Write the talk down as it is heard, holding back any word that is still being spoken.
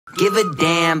give a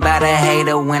damn about a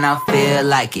hater when I feel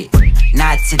like it.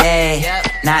 Not today,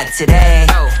 not today,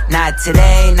 not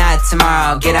today, not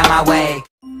tomorrow, get out my way.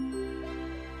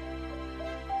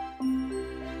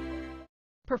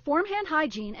 Perform hand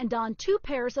hygiene and don 2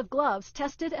 pairs of gloves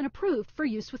tested and approved for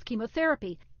use with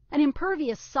chemotherapy, an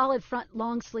impervious solid front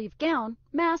long sleeve gown,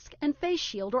 mask, and face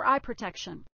shield or eye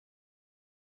protection.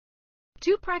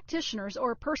 2 practitioners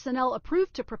or personnel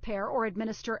approved to prepare or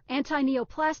administer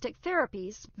antineoplastic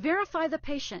therapies verify the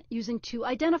patient using 2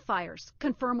 identifiers,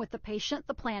 confirm with the patient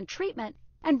the planned treatment,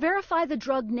 and verify the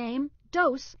drug name,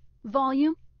 dose,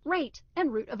 volume, rate,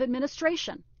 and route of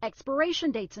administration, expiration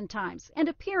dates and times, and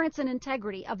appearance and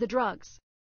integrity of the drugs.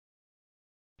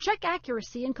 Check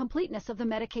accuracy and completeness of the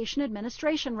medication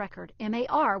administration record,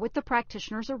 MAR, with the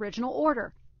practitioner's original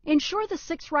order. Ensure the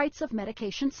 6 rights of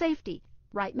medication safety: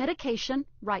 right medication,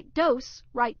 right dose,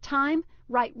 right time,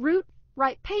 right route,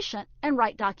 right patient, and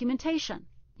right documentation.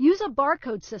 Use a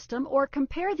barcode system or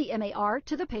compare the MAR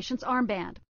to the patient's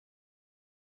armband.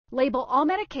 Label all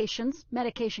medications,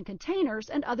 medication containers,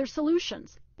 and other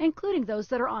solutions, including those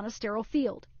that are on a sterile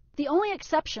field. The only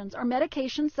exceptions are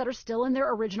medications that are still in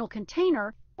their original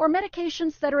container or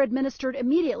medications that are administered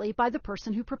immediately by the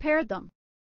person who prepared them.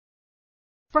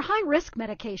 For high-risk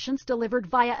medications delivered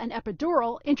via an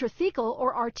epidural, intrathecal,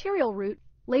 or arterial route,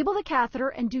 label the catheter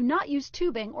and do not use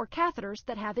tubing or catheters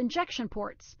that have injection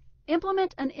ports.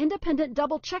 Implement an independent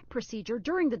double-check procedure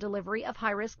during the delivery of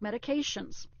high-risk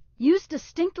medications. Use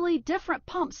distinctly different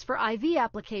pumps for IV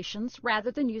applications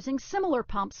rather than using similar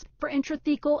pumps for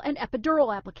intrathecal and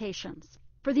epidural applications.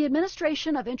 For the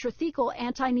administration of intrathecal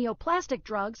antineoplastic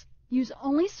drugs, use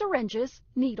only syringes,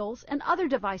 needles, and other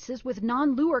devices with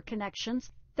non-Luer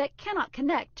connections that cannot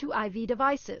connect to IV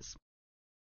devices.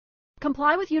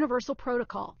 Comply with universal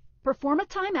protocol. Perform a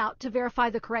timeout to verify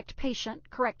the correct patient,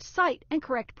 correct site, and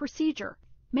correct procedure.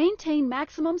 Maintain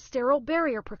maximum sterile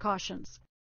barrier precautions.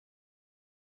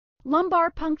 Lumbar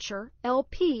puncture,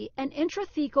 LP, and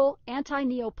intrathecal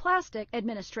antineoplastic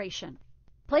administration.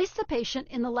 Place the patient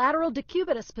in the lateral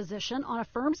decubitus position on a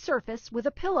firm surface with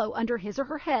a pillow under his or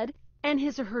her head and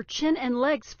his or her chin and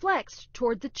legs flexed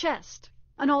toward the chest.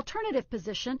 An alternative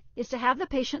position is to have the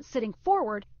patient sitting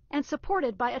forward and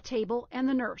supported by a table and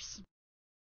the nurse.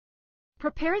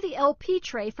 Prepare the LP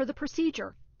tray for the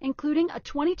procedure, including a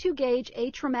 22-gauge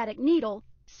atraumatic needle,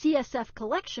 CSF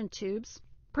collection tubes,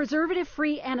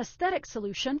 preservative-free anesthetic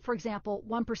solution, for example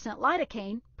 1%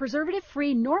 lidocaine,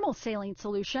 preservative-free normal saline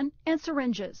solution, and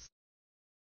syringes.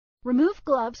 Remove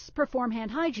gloves, perform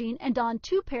hand hygiene, and don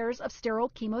 2 pairs of sterile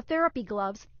chemotherapy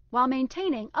gloves while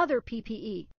maintaining other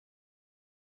PPE.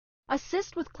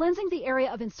 Assist with cleansing the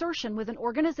area of insertion with an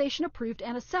organization-approved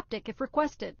antiseptic if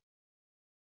requested.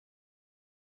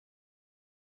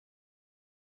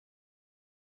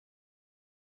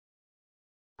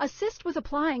 Assist with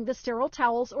applying the sterile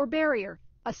towels or barrier.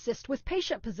 Assist with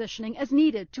patient positioning as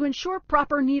needed to ensure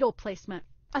proper needle placement.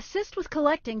 Assist with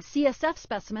collecting CSF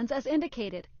specimens as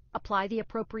indicated. Apply the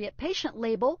appropriate patient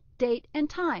label, date, and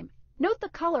time. Note the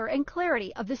color and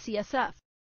clarity of the CSF.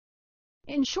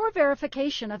 Ensure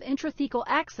verification of intrathecal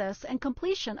access and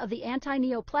completion of the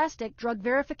antineoplastic drug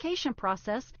verification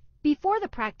process before the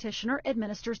practitioner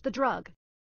administers the drug.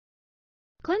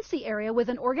 Cleanse the area with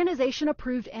an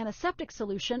organization-approved antiseptic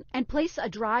solution and place a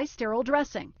dry, sterile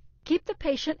dressing. Keep the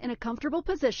patient in a comfortable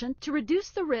position to reduce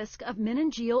the risk of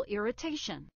meningeal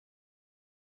irritation.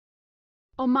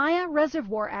 Ommaya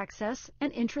reservoir access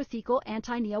and intrathecal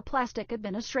antineoplastic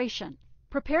administration.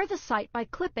 Prepare the site by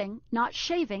clipping, not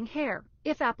shaving, hair,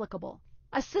 if applicable.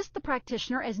 Assist the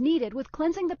practitioner as needed with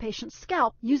cleansing the patient's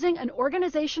scalp using an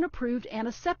organization-approved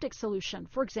antiseptic solution,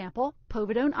 for example,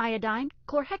 povidone iodine,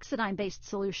 chlorhexidine-based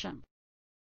solution.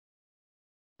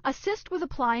 Assist with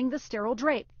applying the sterile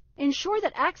drape. Ensure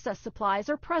that access supplies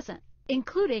are present,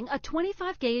 including a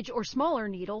 25-gauge or smaller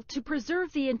needle to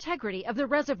preserve the integrity of the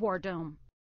reservoir dome.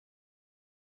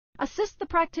 Assist the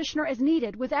practitioner as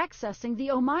needed with accessing the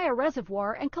Ommaya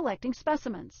reservoir and collecting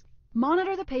specimens.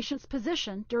 Monitor the patient's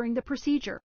position during the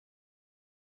procedure.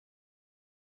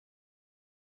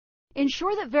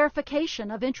 Ensure that verification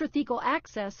of intrathecal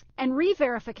access and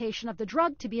re-verification of the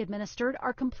drug to be administered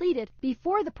are completed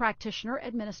before the practitioner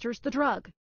administers the drug.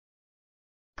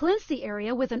 Cleanse the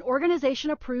area with an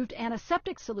organization-approved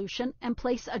antiseptic solution and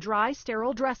place a dry,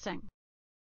 sterile dressing.